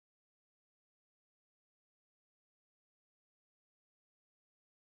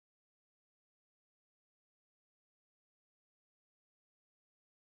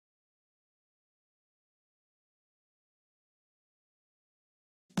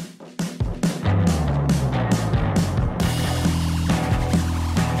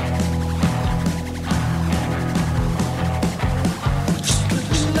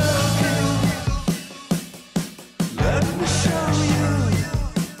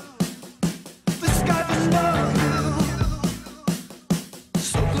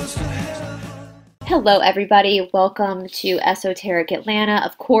Hello everybody, welcome to Esoteric Atlanta.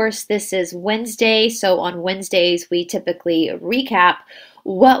 Of course, this is Wednesday, so on Wednesdays we typically recap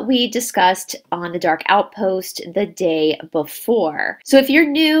what we discussed on the Dark Outpost the day before. So if you're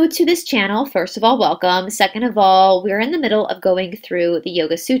new to this channel, first of all, welcome. Second of all, we're in the middle of going through the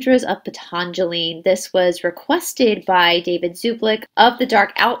Yoga Sutras of Patanjali. This was requested by David Zublik of the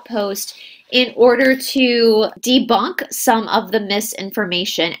Dark Outpost in order to debunk some of the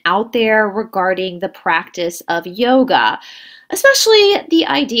misinformation out there regarding the practice of yoga, especially the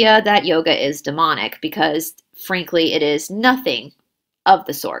idea that yoga is demonic, because frankly, it is nothing of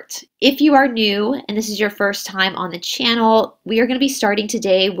the sort. If you are new and this is your first time on the channel, we are going to be starting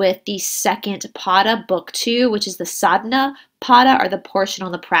today with the second pada, book 2, which is the Sadhana pada, or the portion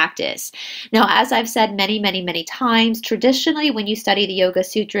on the practice. Now, as I've said many times, traditionally when you study the Yoga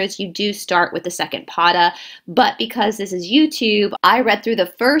Sutras, you do start with the second pada, but because this is YouTube, I read through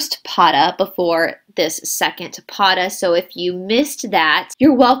the first pada before this second pada, so if you missed that,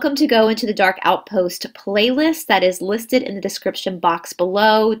 you're welcome to go into the Dark Outpost playlist that is listed in the description box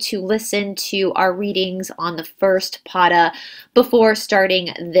below to listen to our readings on the first pada before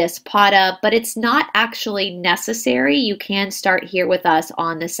starting this pada, but it's not actually necessary. You can start here with us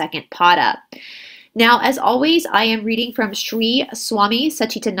on the second pada. Now, as always, I am reading from Sri Swami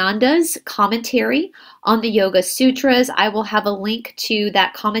Satchidananda's commentary on the Yoga Sutras. I will have a link to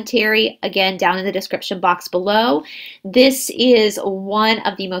that commentary again down in the description box below. This is one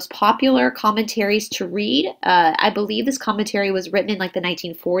of the most popular commentaries to read. I believe this commentary was written in like the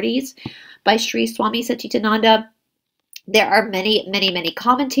 1940s by Sri Swami Satchidananda. There are many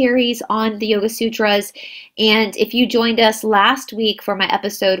commentaries on the Yoga Sutras, and if you joined us last week for my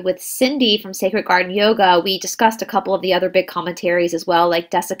episode with Cindy from Sacred Garden Yoga, we discussed a couple of the other big commentaries as well,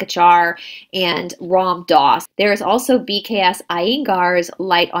 like Desikachar and Ram Dass. There is also BKS Iyengar's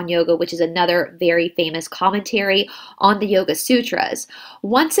Light on Yoga, which is another very famous commentary on the Yoga Sutras.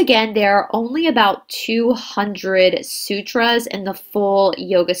 Once again, there are only about 200 sutras in the full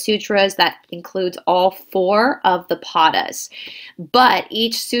Yoga Sutras. That includes all 4 of the padas. But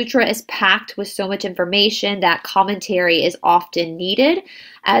each sutra is packed with so much information that commentary is often needed.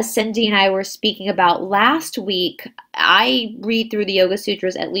 As Cindy and I were speaking about last week, I read through the Yoga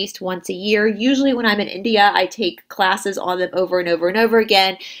Sutras at least once a year. Usually when I'm in India, I take classes on them over and over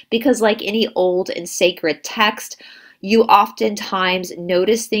again, because like any old and sacred text, you oftentimes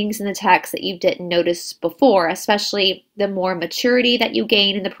notice things in the text that you didn't notice before, especially the more maturity that you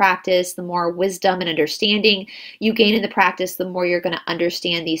gain in the practice, the more wisdom and understanding you gain in the practice, the more you're going to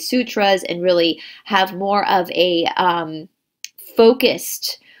understand these sutras and really have more of a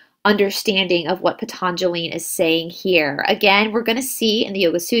focused understanding of what Patanjali is saying here. Again, we're going to see in the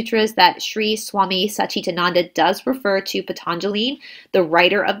Yoga Sutras that Sri Swami Satchidananda does refer to Patanjali, the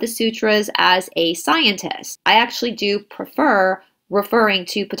writer of the sutras, as a scientist. I actually do prefer referring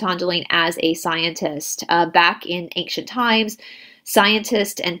to Patanjali as a scientist. Back in ancient times,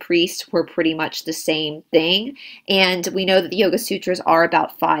 scientist and priest were pretty much the same thing, and we know that the Yoga Sutras are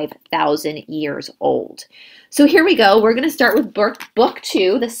about 5,000 years old. So here we go. We're going to start with book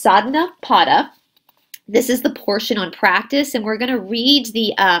 2, the Sadhana pada. This is the portion on practice, and we're going to read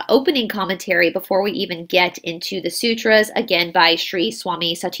the opening commentary before we even get into the sutras, again by Sri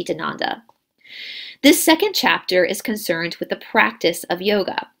Swami Satchidananda. This second chapter is concerned with the practice of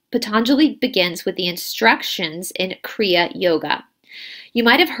yoga. Patanjali begins with the instructions in Kriya Yoga. You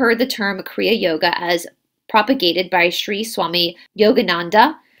might have heard the term Kriya Yoga as propagated by Sri Swami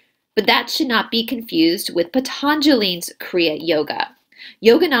Yogananda, but that should not be confused with Patanjali's Kriya Yoga.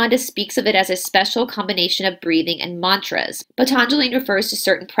 Yogananda speaks of it as a special combination of breathing and mantras. Patanjali refers to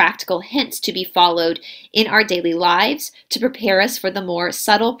certain practical hints to be followed in our daily lives to prepare us for the more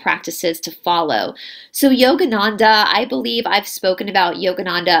subtle practices to follow. So Yogananda, I believe I've spoken about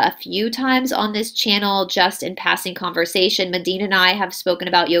Yogananda a few times on this channel just in passing conversation. Medina and I have spoken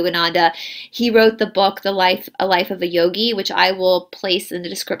about Yogananda. He wrote the book, A Life of a Yogi, which I will place in the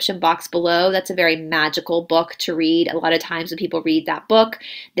description box below. That's a very magical book to read. A lot of times when people read that book,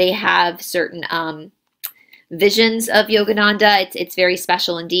 they have certain visions of Yogananda. It's very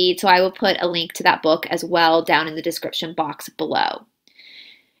special indeed. So I will put a link to that book as well down in the description box below.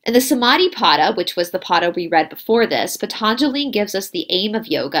 In the Samadhi pada, which was the pada we read before this, Patanjali gives us the aim of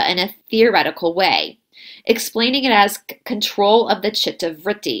yoga in a theoretical way, explaining it as control of the chitta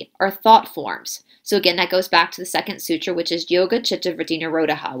vritti, or thought forms. So again, that goes back to the second sutra, which is Yoga Chitta Vritti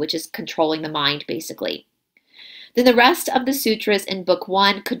Nirodha, which is controlling the mind, basically. Then the rest of the sutras in Book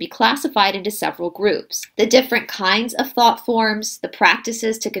 1 could be classified into several groups. The different kinds of thought forms, the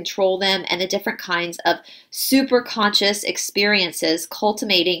practices to control them, and the different kinds of superconscious experiences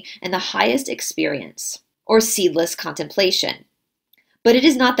culminating in the highest experience, or seedless contemplation. But it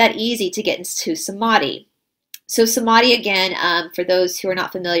is not that easy to get into samadhi. So samadhi, again, for those who are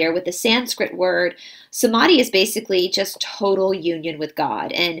not familiar with the Sanskrit word, samadhi is basically just total union with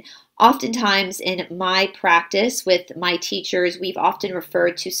God. And oftentimes in my practice with my teachers, we've often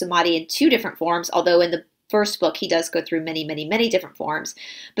referred to samadhi in two different forms, although in the first book he does go through many, many, many different forms.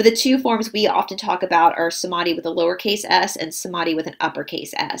 But the two forms we often talk about are samadhi with a lowercase s and samadhi with an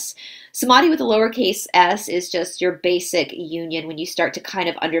uppercase s. Samadhi with a lowercase s is just your basic union when you start to kind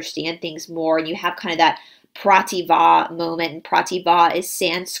of understand things more and you have kind of that prativa moment. And prativa is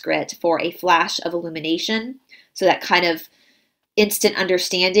Sanskrit for a flash of illumination. So that kind of instant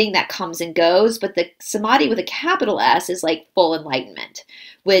understanding that comes and goes. But the samadhi with a capital S is like full enlightenment,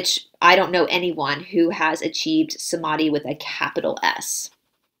 which I don't know anyone who has achieved samadhi with a capital S.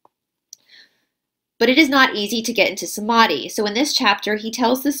 But it is not easy to get into samadhi. So in this chapter, he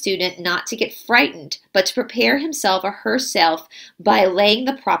tells the student not to get frightened, but to prepare himself or herself by laying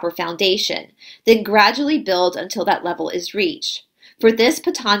the proper foundation, then gradually build until that level is reached. For this,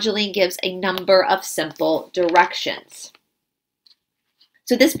 Patanjali gives a number of simple directions.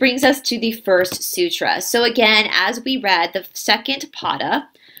 So this brings us to the first sutra. So again, as we read, the second pada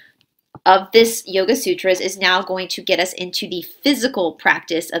of this Yoga Sutras is now going to get us into the physical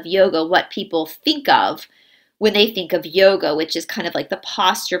practice of yoga, what people think of when they think of yoga, which is kind of like the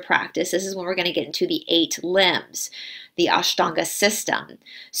posture practice. This is when we're going to get into the 8 limbs, the Ashtanga system.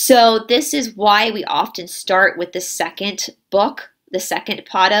 So this is why we often start with the second book, the second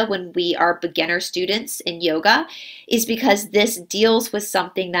pada, when we are beginner students in yoga, is because this deals with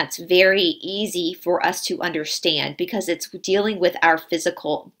something that's very easy for us to understand because it's dealing with our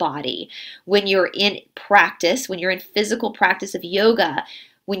physical body. When you're in practice, when you're in physical practice of yoga,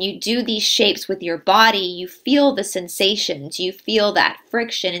 when you do these shapes with your body, you feel the sensations, you feel that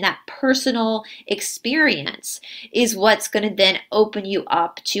friction, and that personal experience is what's going to then open you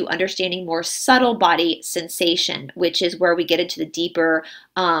up to understanding more subtle body sensation, which is where we get into the deeper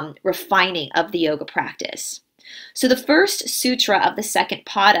refining of the yoga practice. So the first sutra of the second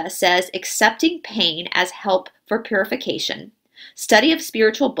pada says, accepting pain as help for purification, study of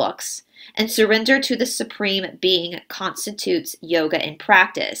spiritual books, and surrender to the Supreme Being constitutes yoga in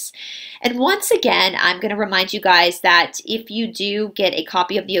practice. And once again, I'm going to remind you guys that if you do get a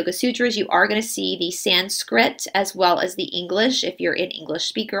copy of the Yoga Sutras, you are going to see the Sanskrit as well as the English, if you're an English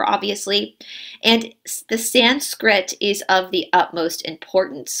speaker, obviously. And the Sanskrit is of the utmost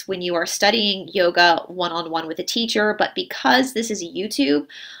importance when you are studying yoga one-on-one with a teacher, but because this is YouTube,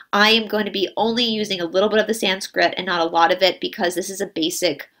 I am going to be only using a little bit of the Sanskrit and not a lot of it because this is a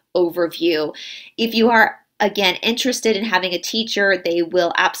basic overview. If you are, again, interested in having a teacher, they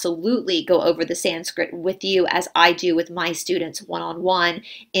will absolutely go over the Sanskrit with you as I do with my students one-on-one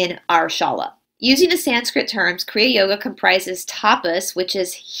in our shala. Using the Sanskrit terms, Kriya Yoga comprises tapas, which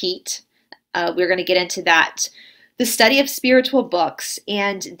is heat. We're going to get into that. The study of spiritual books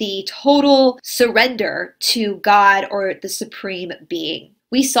and the total surrender to God or the Supreme Being.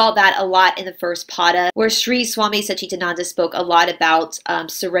 We saw that a lot in the first pada, where Sri Swami Satchitananda spoke a lot about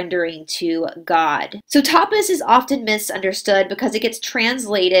surrendering to God. So tapas is often misunderstood because it gets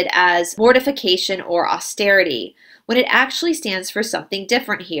translated as mortification or austerity, when it actually stands for something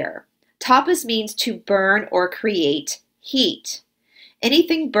different here. Tapas means to burn or create heat.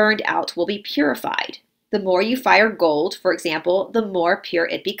 Anything burned out will be purified. The more you fire gold, for example, the more pure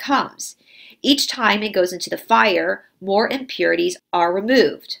it becomes. Each time it goes into the fire, more impurities are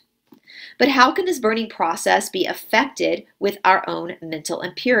removed. But how can this burning process be affected with our own mental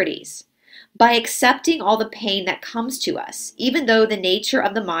impurities? By accepting all the pain that comes to us, even though the nature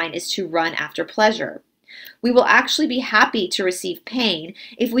of the mind is to run after pleasure. We will actually be happy to receive pain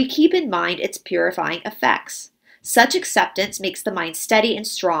if we keep in mind its purifying effects. Such acceptance makes the mind steady and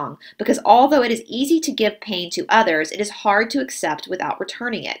strong because although it is easy to give pain to others, it is hard to accept without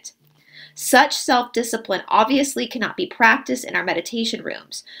returning it. Such self-discipline obviously cannot be practiced in our meditation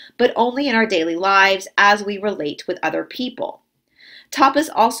rooms, but only in our daily lives as we relate with other people. Tapas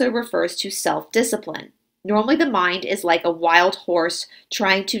also refers to self-discipline. Normally the mind is like a wild horse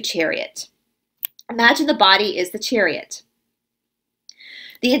trying to chariot. Imagine the body is the chariot.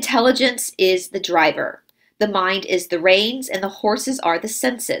 The intelligence is the driver. The mind is the reins and the horses are the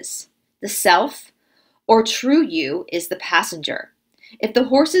senses. The self, or true you, is the passenger. If the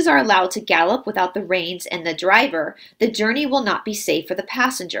horses are allowed to gallop without the reins and the driver, the journey will not be safe for the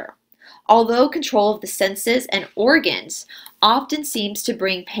passenger. Although control of the senses and organs often seems to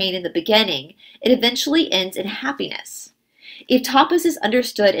bring pain in the beginning, it eventually ends in happiness. If tapas is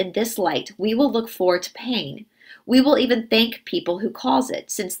understood in this light, we will look forward to pain. We will even thank people who cause it,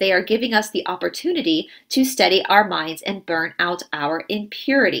 since they are giving us the opportunity to steady our minds and burn out our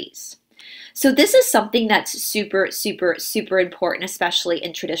impurities. So this is something that's super, super, super important, especially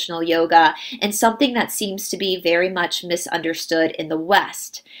in traditional yoga, and something that seems to be very much misunderstood in the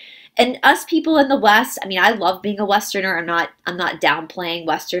West. And us people in the West, I mean, I love being a Westerner. I'm not downplaying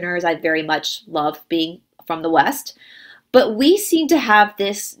Westerners. I very much love being from the West. But we seem to have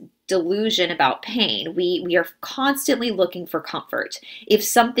this delusion about pain. We are constantly looking for comfort. If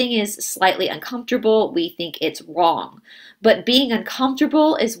something is slightly uncomfortable, we think it's wrong. But being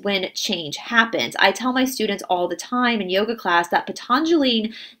uncomfortable is when change happens. I tell my students all the time in yoga class that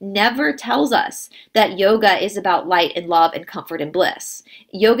Patanjali never tells us that yoga is about light and love and comfort and bliss.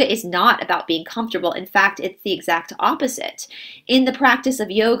 Yoga is not about being comfortable. In fact, it's the exact opposite. In the practice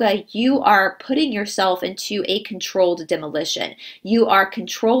of yoga, you are putting yourself into a controlled demolition. You are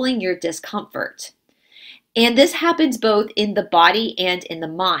controlling your discomfort. And this happens both in the body and in the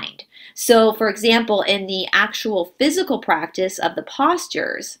mind. So, for example, in the actual physical practice of the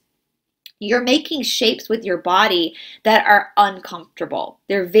postures, you're making shapes with your body that are uncomfortable.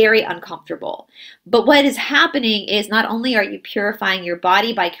 They're very uncomfortable. But what is happening is not only are you purifying your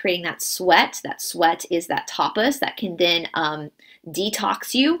body by creating that sweat is that tapas that can then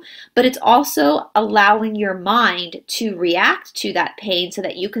detox you, but it's also allowing your mind to react to that pain so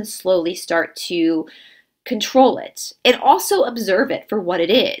that you can slowly start to control it and also observe it for what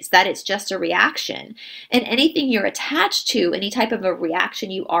it is, that it's just a reaction. And anything you're attached to, any type of a reaction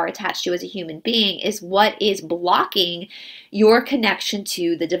you are attached to as a human being, is what is blocking your connection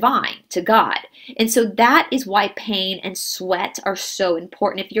to the divine, to God. And so that is why pain and sweat are so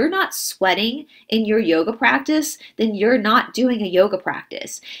important. If you're not sweating in your yoga practice, then you're not doing a yoga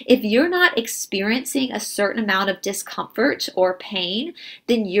practice. If you're not experiencing a certain amount of discomfort or pain,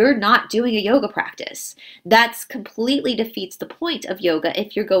 then you're not doing a yoga practice. That completely defeats the point of yoga.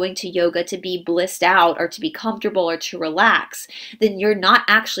 If you're going to yoga to be blissed out or to be comfortable or to relax, then you're not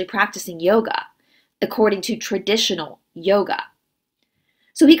actually practicing yoga according to traditional yoga.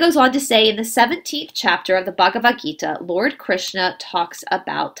 So he goes on to say in the 17th chapter of the Bhagavad Gita, Lord Krishna talks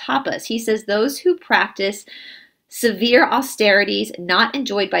about tapas. He says, those who practice severe austerities not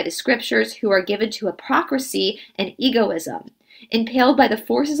enjoyed by the scriptures, who are given to hypocrisy and egoism, impaled by the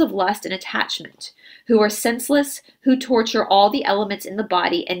forces of lust and attachment, who are senseless, who torture all the elements in the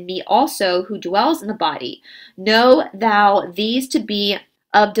body, and me also, who dwells in the body. Know thou these to be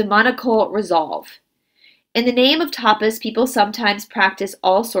of demoniacal resolve. In the name of tapas, people sometimes practice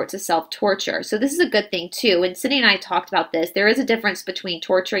all sorts of self-torture. So this is a good thing too. When Sidney and I talked about this, there is a difference between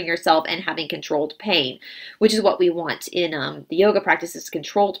torturing yourself and having controlled pain, which is what we want in the yoga practice, is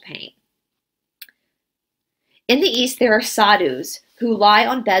controlled pain. In the East, there are sadhus who lie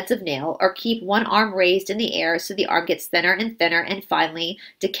on beds of nail or keep one arm raised in the air so the arm gets thinner and finally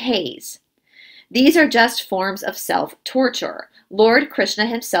decays. These are just forms of self-torture. Lord Krishna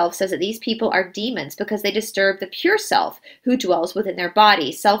himself says that these people are demons because they disturb the pure self who dwells within their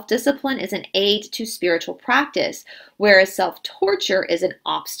body. Self-discipline is an aid to spiritual practice, whereas self-torture is an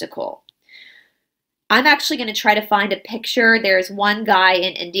obstacle. I'm actually going to try to find a picture. There's one guy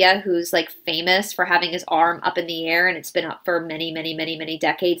in India who's like famous for having his arm up in the air, and it's been up for many, many, many, many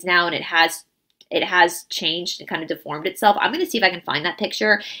decades now, and it has changed and kind of deformed itself. I'm going to see if I can find that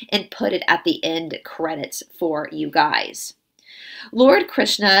picture and put it at the end credits for you guys. Lord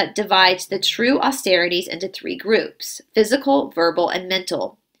Krishna divides the true austerities into three groups: physical, verbal, and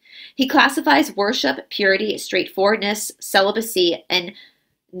mental. He classifies worship, purity, straightforwardness, celibacy, and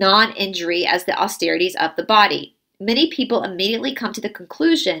non-injury as the austerities of the body. Many people immediately come to the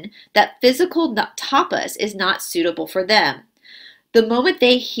conclusion that physical tapas is not suitable for them. The moment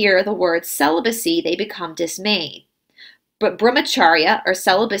they hear the word celibacy, they become dismayed. But brahmacharya, or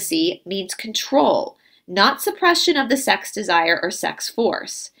celibacy, means control, not suppression of the sex desire or sex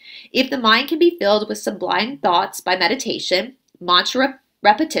force. If the mind can be filled with sublime thoughts by meditation, mantra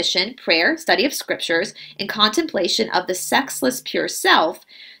repetition, prayer, study of scriptures, and contemplation of the sexless pure self,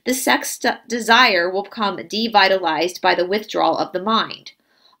 the sex desire will become devitalized by the withdrawal of the mind.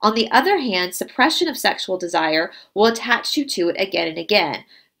 On the other hand, suppression of sexual desire will attach you to it again and again,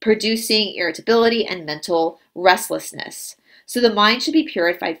 producing irritability and mental restlessness. So the mind should be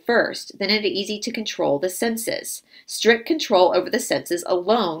purified first, then it is easy to control the senses. Strict control over the senses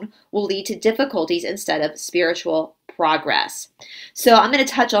alone will lead to difficulties instead of spiritual progress. So I'm going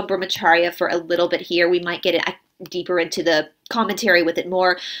to touch on brahmacharya for a little bit here. We might get it. deeper into the commentary with it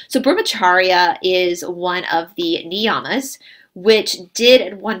more. So brahmacharya is one of the niyamas, which did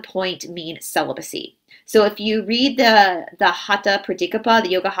at one point mean celibacy. So if you read the Hatha Pradikapa, the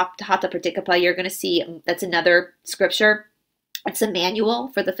Yoga Hatha Pradikapa, you're going to see that's another scripture. It's a manual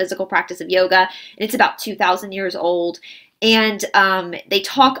for the physical practice of yoga, and it's about 2,000 years old. And they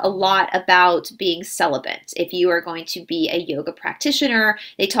talk a lot about being celibate. If you are going to be a yoga practitioner,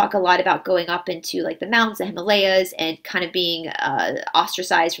 they talk a lot about going up into like the mountains, the Himalayas, and kind of being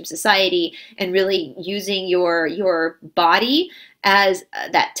ostracized from society and really using your body as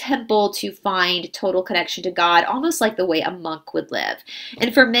that temple to find total connection to God, almost like the way a monk would live.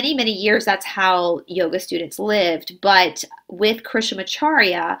 And for many, many years, that's how yoga students lived. But with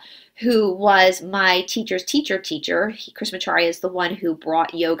Krishnamacharya, who was my teacher's teacher, Krishnamacharya is the one who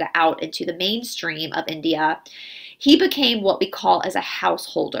brought yoga out into the mainstream of India, he became what we call as a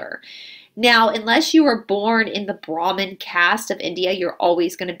householder. Now, unless you were born in the Brahmin caste of India, you're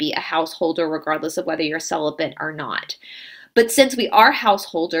always going to be a householder regardless of whether you're celibate or not. But since we are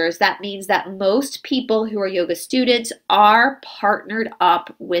householders, that means that most people who are yoga students are partnered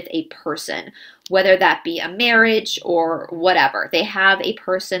up with a person, whether that be a marriage or whatever. They have a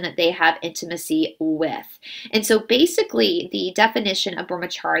person that they have intimacy with. And so basically the definition of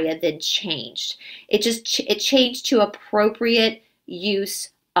brahmacharya then changed. It changed to appropriate use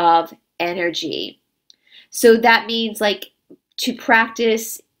of energy. So that means like to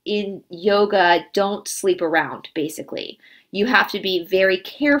practice in yoga, don't sleep around, basically. You have to be very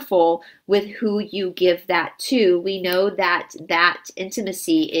careful with who you give that to. We know that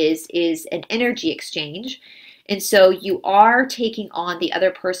intimacy is an energy exchange. And so you are taking on the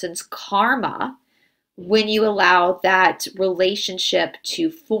other person's karma when you allow that relationship to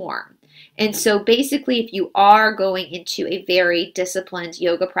form. And so basically, if you are going into a very disciplined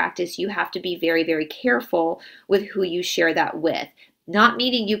yoga practice, you have to be very, very careful with who you share that with. Not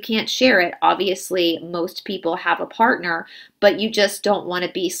meaning you can't share it. Obviously, most people have a partner, but you just don't want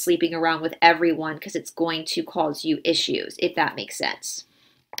to be sleeping around with everyone because it's going to cause you issues, if that makes sense.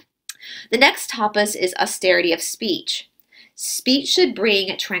 The next tapas is austerity of speech. Speech should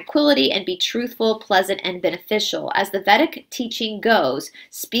bring tranquility and be truthful, pleasant, and beneficial. As the Vedic teaching goes,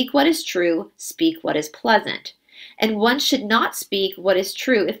 speak what is true, speak what is pleasant. And one should not speak what is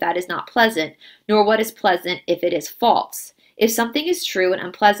true if that is not pleasant, nor what is pleasant if it is false. If something is true and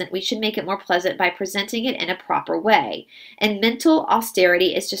unpleasant, we should make it more pleasant by presenting it in a proper way. And mental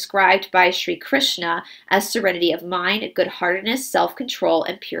austerity is described by Sri Krishna as serenity of mind, good-heartedness, self-control,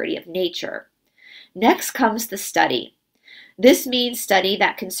 and purity of nature. Next comes the study. This means study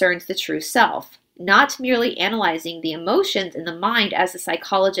that concerns the true self, not merely analyzing the emotions in the mind as the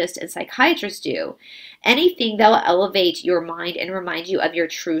psychologists and psychiatrists do. Anything that will elevate your mind and remind you of your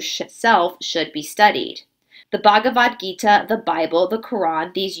true self should be studied. The Bhagavad Gita, the Bible, the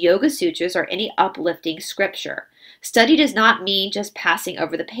Quran, these yoga sutras, or any uplifting scripture. Study does not mean just passing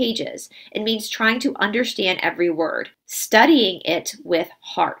over the pages. It means trying to understand every word, studying it with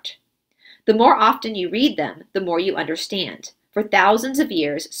heart. The more often you read them, the more you understand. For thousands of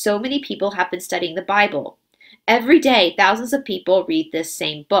years, so many people have been studying the Bible. Every day, thousands of people read this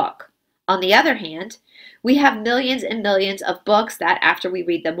same book. On the other hand, we have millions and millions of books that after we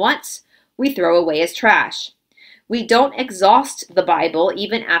read them once, we throw away as trash. We don't exhaust the Bible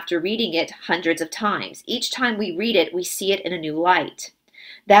even after reading it hundreds of times. Each time we read it, we see it in a new light.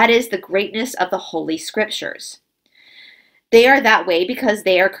 That is the greatness of the Holy Scriptures. They are that way because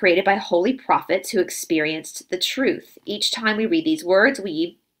they are created by holy prophets who experienced the truth. Each time we read these words,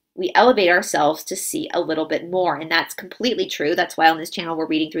 we elevate ourselves to see a little bit more, and that's completely true. That's why on this channel we're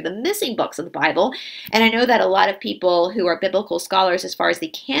reading through the missing books of the Bible, and I know that a lot of people who are biblical scholars as far as the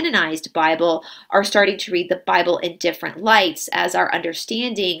canonized Bible are starting to read the Bible in different lights as our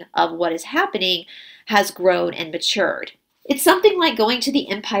understanding of what is happening has grown and matured. It's something like going to the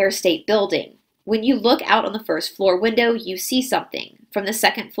Empire State Building. When you look out on the first floor window, you see something. From the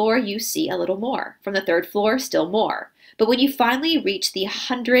second floor, you see a little more. From the third floor, still more. But when you finally reach the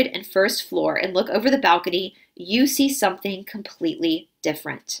 101st floor and look over the balcony, you see something completely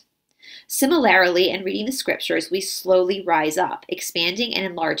different. Similarly, in reading the scriptures, we slowly rise up, expanding and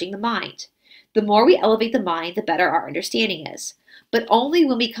enlarging the mind. The more we elevate the mind, the better our understanding is. But only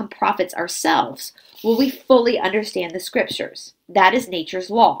when we become prophets ourselves will we fully understand the scriptures. That is nature's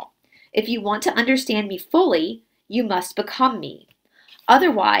law. If you want to understand me fully, you must become me.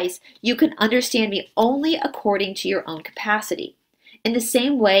 Otherwise, you can understand me only according to your own capacity. In the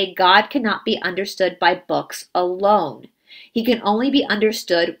same way, God cannot be understood by books alone. He can only be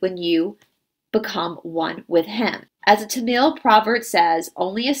understood when you become one with Him. As a Tamil proverb says,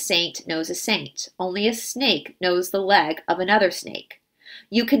 only a saint knows a saint. Only a snake knows the leg of another snake.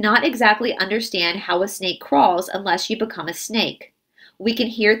 You cannot exactly understand how a snake crawls unless you become a snake. We can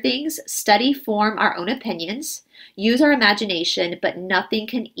hear things, study, form our own opinions, use our imagination, but nothing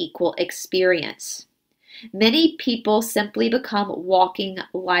can equal experience. Many people simply become walking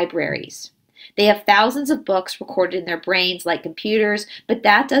libraries. They have thousands of books recorded in their brains like computers, but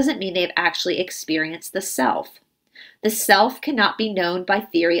that doesn't mean they have actually experienced the self. The self cannot be known by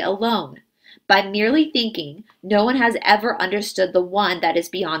theory alone. By merely thinking, no one has ever understood the one that is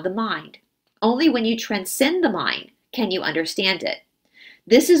beyond the mind. Only when you transcend the mind can you understand it.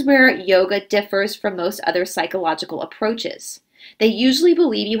 This is where yoga differs from most other psychological approaches. They usually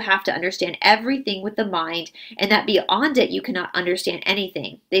believe you have to understand everything with the mind and that beyond it you cannot understand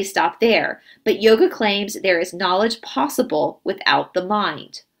anything. They stop there. But yoga claims there is knowledge possible without the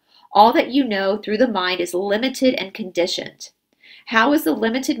mind. All that you know through the mind is limited and conditioned. How is the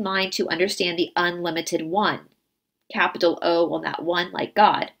limited mind to understand the unlimited one? Capital O on that one, like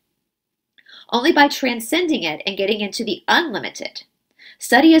God. Only by transcending it and getting into the unlimited.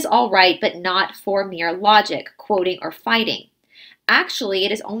 Study is all right, but not for mere logic, quoting, or fighting. Actually,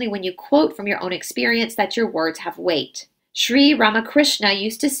 it is only when you quote from your own experience that your words have weight. Sri Ramakrishna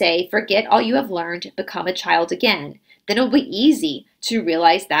used to say, forget all you have learned, become a child again. Then it will be easy to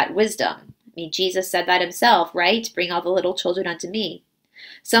realize that wisdom. I mean, Jesus said that himself, right? Bring all the little children unto me.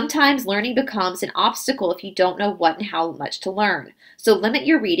 Sometimes learning becomes an obstacle if you don't know what and how much to learn. So limit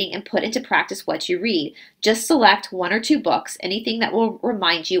your reading and put into practice what you read. Just select 1 or 2 books, anything that will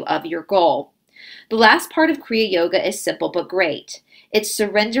remind you of your goal. The last part of Kriya Yoga is simple but great. It's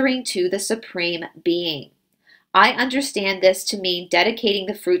surrendering to the Supreme Being. I understand this to mean dedicating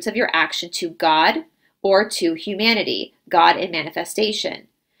the fruits of your action to God or to humanity, God in manifestation.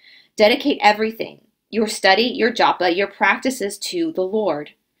 Dedicate everything, your study, your japa, your practices to the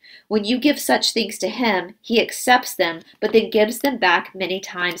Lord. When you give such things to Him, He accepts them, but then gives them back many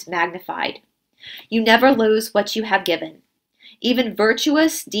times magnified. You never lose what you have given. Even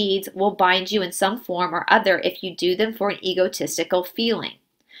virtuous deeds will bind you in some form or other if you do them for an egotistical feeling.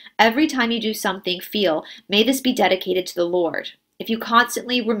 Every time you do something, feel, may this be dedicated to the Lord. If you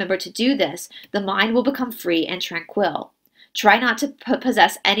constantly remember to do this, the mind will become free and tranquil. Try not to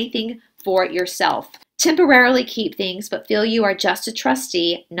possess anything for yourself. Temporarily keep things, but feel you are just a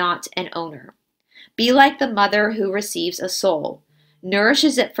trustee, not an owner. Be like the mother who receives a soul,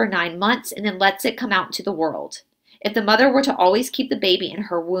 nourishes it for 9 months, and then lets it come out into the world. If the mother were to always keep the baby in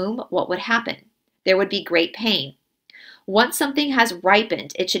her womb, what would happen? There would be great pain. Once something has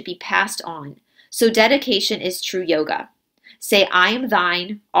ripened, it should be passed on. So dedication is true yoga. Say, I am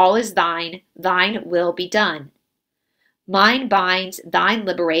thine, all is thine, thine will be done. Mine binds, thine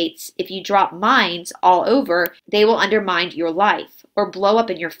liberates. If you drop minds all over, they will undermine your life or blow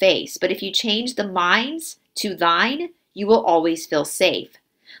up in your face. But if you change the minds to thine, you will always feel safe.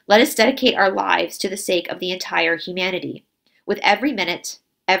 Let us dedicate our lives to the sake of the entire humanity. With every minute,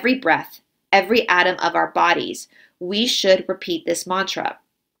 every breath, every atom of our bodies, we should repeat this mantra.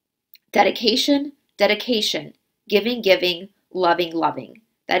 Dedication, dedication, giving, giving, loving, loving.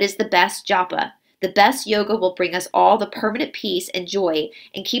 That is the best japa. The best yoga will bring us all the permanent peace and joy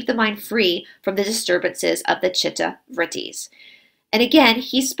and keep the mind free from the disturbances of the chitta vrittis. And again,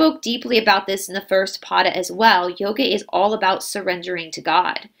 he spoke deeply about this in the first pada as well. Yoga is all about surrendering to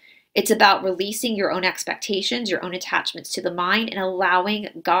God. It's about releasing your own expectations, your own attachments to the mind, and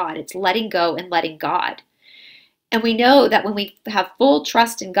allowing God. It's letting go and letting God. And we know that when we have full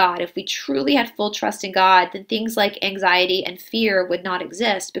trust in God, if we truly had full trust in God, then things like anxiety and fear would not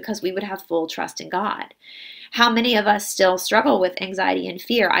exist because we would have full trust in God. How many of us still struggle with anxiety and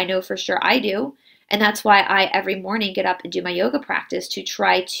fear? I know for sure I do. And that's why I every morning get up and do my yoga practice to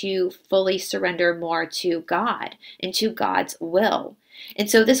try to fully surrender more to God and to God's will. And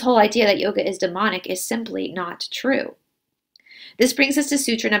so this whole idea that yoga is demonic is simply not true. This brings us to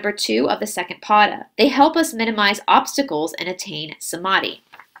Sutra number 2 of the second pada. They help us minimize obstacles and attain samadhi.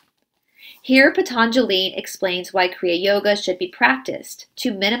 Here, Patanjali explains why Kriya Yoga should be practiced,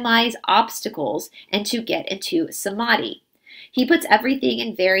 to minimize obstacles and to get into samadhi. He puts everything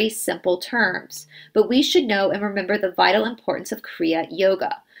in very simple terms, but we should know and remember the vital importance of Kriya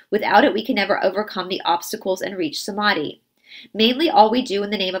Yoga. Without it, we can never overcome the obstacles and reach samadhi. Mainly all we do in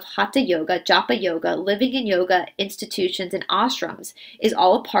the name of Hatha Yoga, Japa Yoga, living in yoga institutions and ashrams is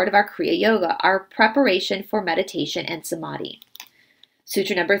all a part of our Kriya Yoga, our preparation for meditation and samadhi.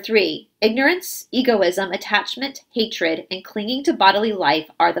 Sutra number 3. Ignorance, egoism, attachment, hatred, and clinging to bodily life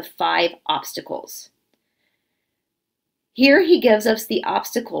are the 5 obstacles. Here he gives us the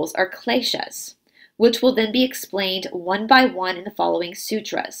obstacles, or kleshas. which will then be explained one by one in the following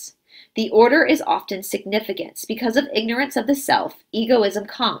sutras. The order is often significant. Because of ignorance of the self, egoism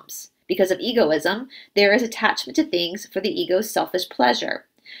comes. Because of egoism, there is attachment to things for the ego's selfish pleasure.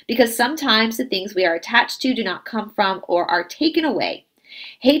 Because sometimes the things we are attached to do not come from or are taken away.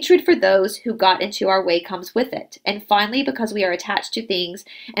 Hatred for those who got into our way comes with it. And finally, because we are attached to things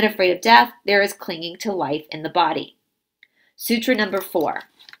and afraid of death, there is clinging to life in the body. Sutra number 4.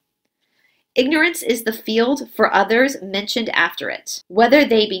 Ignorance is the field for others mentioned after it, whether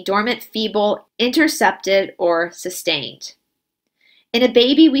they be dormant, feeble, intercepted, or sustained. In a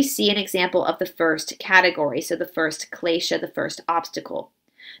baby, we see an example of the first category, so the first klesha, the first obstacle.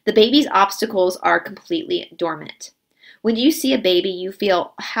 The baby's obstacles are completely dormant. When you see a baby, you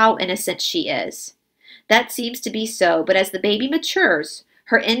feel how innocent she is. That seems to be so, but as the baby matures,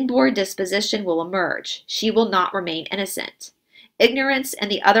 her inborn disposition will emerge. She will not remain innocent. Ignorance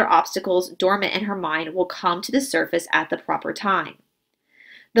and the other obstacles dormant in her mind will come to the surface at the proper time.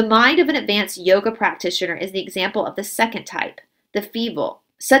 The mind of an advanced yoga practitioner is the example of the second type, the feeble.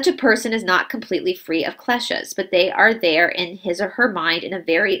 Such a person is not completely free of kleshas, but they are there in his or her mind in a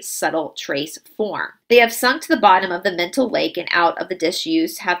very subtle trace form. They have sunk to the bottom of the mental lake and out of the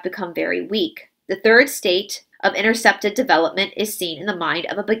disuse have become very weak. The third state of intercepted development is seen in the mind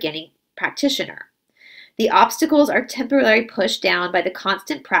of a beginning practitioner. The obstacles are temporarily pushed down by the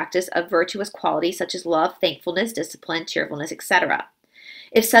constant practice of virtuous qualities such as love, thankfulness, discipline, cheerfulness, etc.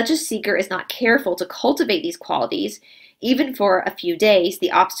 If such a seeker is not careful to cultivate these qualities, even for a few days,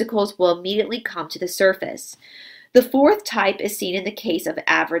 the obstacles will immediately come to the surface. The fourth type is seen in the case of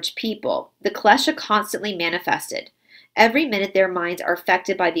average people, the klesha constantly manifested. Every minute their minds are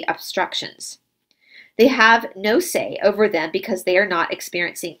affected by the obstructions. They have no say over them because they are not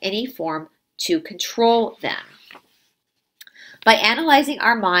experiencing any form to control them. By analyzing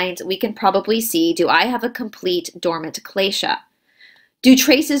our minds, we can probably see, do I have a complete dormant klesha? Do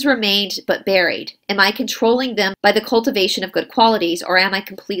traces remain but buried? Am I controlling them by the cultivation of good qualities, or am I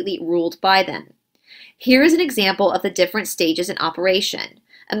completely ruled by them? Here is an example of the different stages in operation.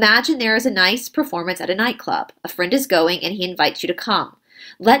 Imagine there is a nice performance at a nightclub. A friend is going and he invites you to come.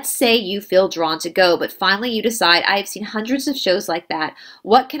 Let's say you feel drawn to go, but finally you decide, I have seen hundreds of shows like that.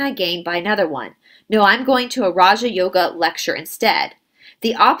 What can I gain by another one? No, I'm going to a Raja Yoga lecture instead.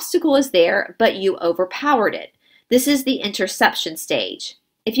 The obstacle is there, but you overpowered it. This is the interception stage.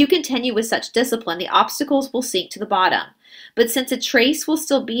 If you continue with such discipline, the obstacles will sink to the bottom. But since a trace will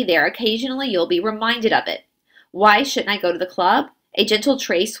still be there, occasionally you'll be reminded of it. Why shouldn't I go to the club? A gentle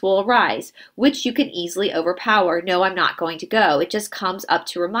trace will arise, which you can easily overpower. No, I'm not going to go. It just comes up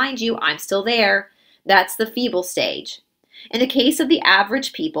to remind you I'm still there. That's the feeble stage. In the case of the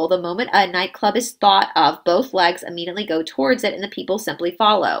average people, the moment a nightclub is thought of, both legs immediately go towards it and the people simply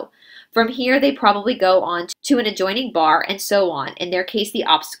follow. From here, they probably go on to an adjoining bar and so on. In their case, the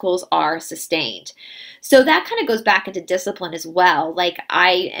obstacles are sustained. So that kind of goes back into discipline as well. Like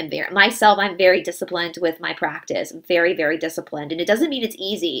I'm very disciplined with my practice, very, very disciplined. And it doesn't mean it's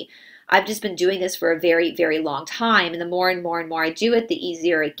easy. I've just been doing this for a very, very long time. And the more and more and more I do it, the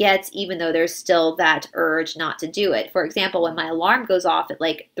easier it gets, even though there's still that urge not to do it. For example, when my alarm goes off at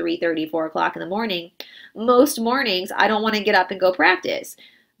like 3:30, 4 o'clock in the morning, most mornings I don't want to get up and go practice.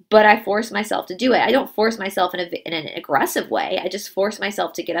 But I force myself to do it. I don't force myself in an aggressive way. I just force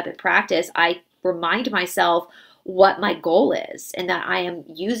myself to get up and practice. I remind myself what my goal is and that I am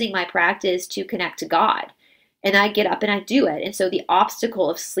using my practice to connect to God. And I get up and I do it. And so the obstacle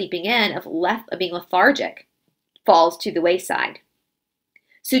of sleeping in, of being lethargic, falls to the wayside.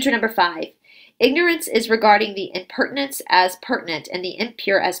 Sutra number 5. Ignorance is regarding the impertinence as pertinent and the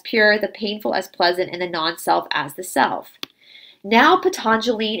impure as pure, the painful as pleasant, and the non-self as the self. Now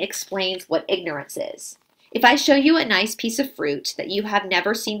Patanjali explains what ignorance is. If I show you a nice piece of fruit that you have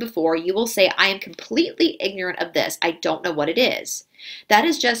never seen before, you will say, I am completely ignorant of this. I don't know what it is. That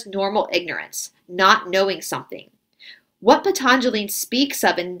is just normal ignorance, not knowing something. What Patanjali speaks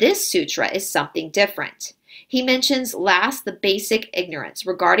of in this sutra is something different. He mentions last the basic ignorance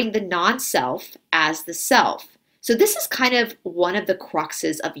regarding the non-self as the self. So this is kind of one of the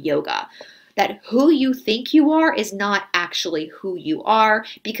cruxes of yoga. That who you think you are is not actually who you are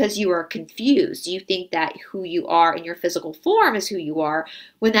because you are confused. You think that who you are in your physical form is who you are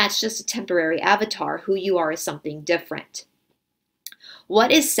when that's just a temporary avatar. Who you are is something different. What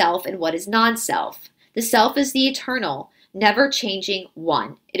is self and what is non-self? The self is the eternal, never changing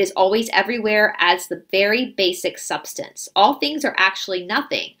one. It is always everywhere as the very basic substance. All things are actually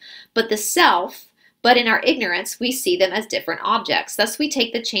nothing, but the self. But in our ignorance, we see them as different objects. Thus, we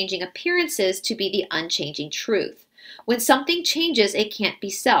take the changing appearances to be the unchanging truth. When something changes, it can't be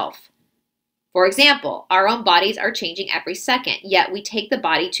self. For example, our own bodies are changing every second, yet we take the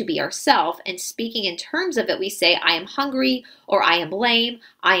body to be ourself, and speaking in terms of it, we say, I am hungry, or I am lame,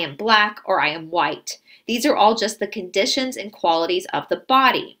 I am black, or I am white. These are all just the conditions and qualities of the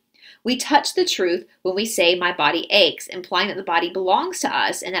body. We touch the truth when we say my body aches, implying that the body belongs to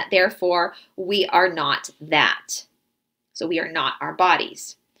us and that therefore we are not that. So we are not our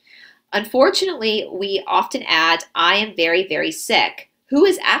bodies. Unfortunately, we often add, I am very, very sick. Who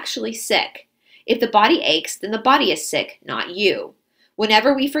is actually sick? If the body aches, then the body is sick, not you.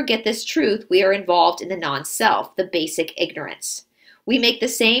 Whenever we forget this truth, we are involved in the non-self, the basic ignorance. We make the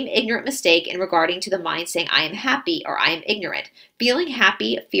same ignorant mistake in regarding to the mind saying, I am happy or I am ignorant. Feeling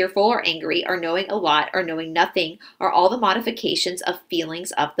happy, fearful, or angry, or knowing a lot or knowing nothing are all the modifications of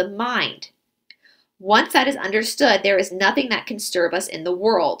feelings of the mind. Once that is understood, there is nothing that can disturb us in the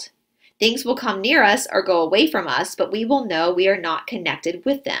world. Things will come near us or go away from us, but we will know we are not connected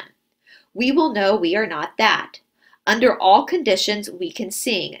with them. We will know we are not that. Under all conditions, we can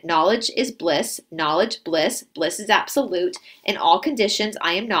sing, knowledge is bliss, knowledge bliss, bliss is absolute. In all conditions,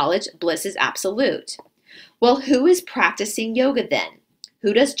 I am knowledge, bliss is absolute. Well, who is practicing yoga then?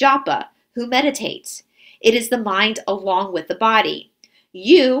 Who does japa? Who meditates? It is the mind along with the body.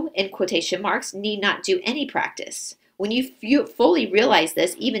 You, in quotation marks, need not do any practice. When you fully realize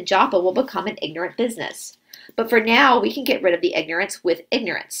this, even japa will become an ignorant business. But for now, we can get rid of the ignorance with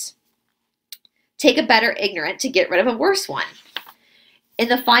ignorance. Take a better ignorant to get rid of a worse one. In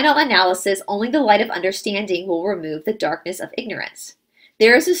the final analysis, only the light of understanding will remove the darkness of ignorance.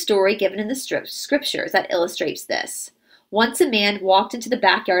 There is a story given in the scriptures that illustrates this. Once a man walked into the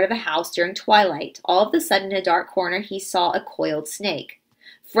backyard of a house during twilight. All of a sudden, in a dark corner, he saw a coiled snake.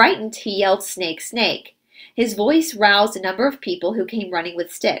 Frightened, he yelled, "Snake, snake." His voice roused a number of people who came running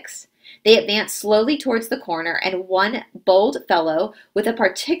with sticks. They advanced slowly towards the corner, and one bold fellow with a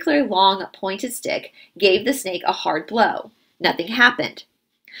particularly long, pointed stick gave the snake a hard blow. Nothing happened.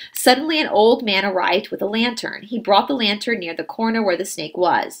 Suddenly, an old man arrived with a lantern. He brought the lantern near the corner where the snake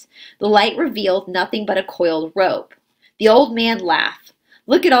was. The light revealed nothing but a coiled rope. The old man laughed.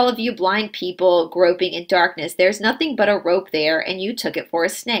 "Look at all of you blind people groping in darkness. There's nothing but a rope there, and you took it for a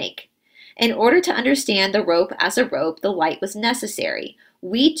snake." In order to understand the rope as a rope, the light was necessary.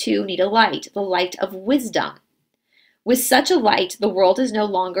 We too need a light, the light of wisdom. With such a light, the world is no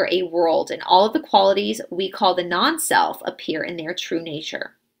longer a world, and all of the qualities we call the non-self appear in their true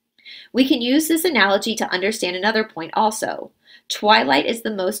nature. We can use this analogy to understand another point also. Twilight is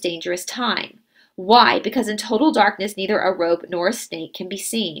the most dangerous time. Why? Because in total darkness, neither a rope nor a snake can be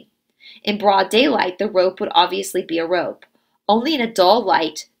seen. In broad daylight, the rope would obviously be a rope. Only in a dull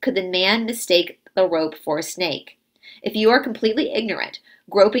light could the man mistake the rope for a snake. If you are completely ignorant,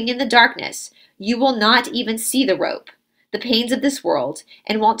 groping in the darkness, you will not even see the rope, the pains of this world,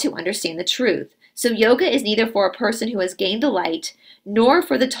 and want to understand the truth. So yoga is neither for a person who has gained the light, nor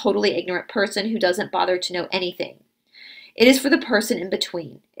for the totally ignorant person who doesn't bother to know anything. It is for the person in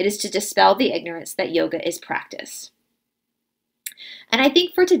between. It is to dispel the ignorance that yoga is practice. And I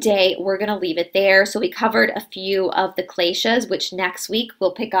think for today, we're going to leave it there. So we covered a few of the kleshas, which next week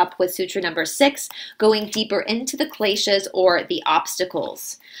we'll pick up with Sutra number 6, going deeper into the kleshas or the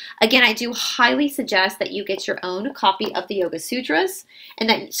obstacles. Again, I do highly suggest that you get your own copy of the Yoga Sutras,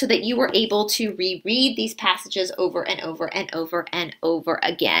 and so that you are able to reread these passages over and over and over and over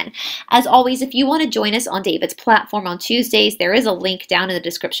again. As always, if you want to join us on David's platform on Tuesdays, there is a link down in the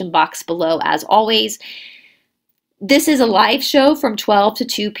description box below as always. This is a live show from 12 to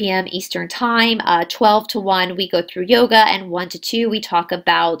 2 p.m. Eastern Time. 12 to 1, we go through yoga, and 1 to 2, we talk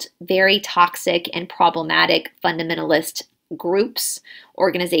about very toxic and problematic fundamentalist groups,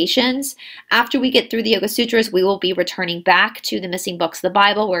 organizations. After we get through the Yoga Sutras, we will be returning back to the missing books of the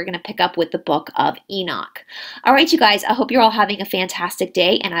Bible. We're going to pick up with the book of Enoch. All right, you guys, I hope you're all having a fantastic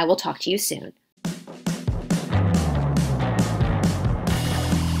day, and I will talk to you soon.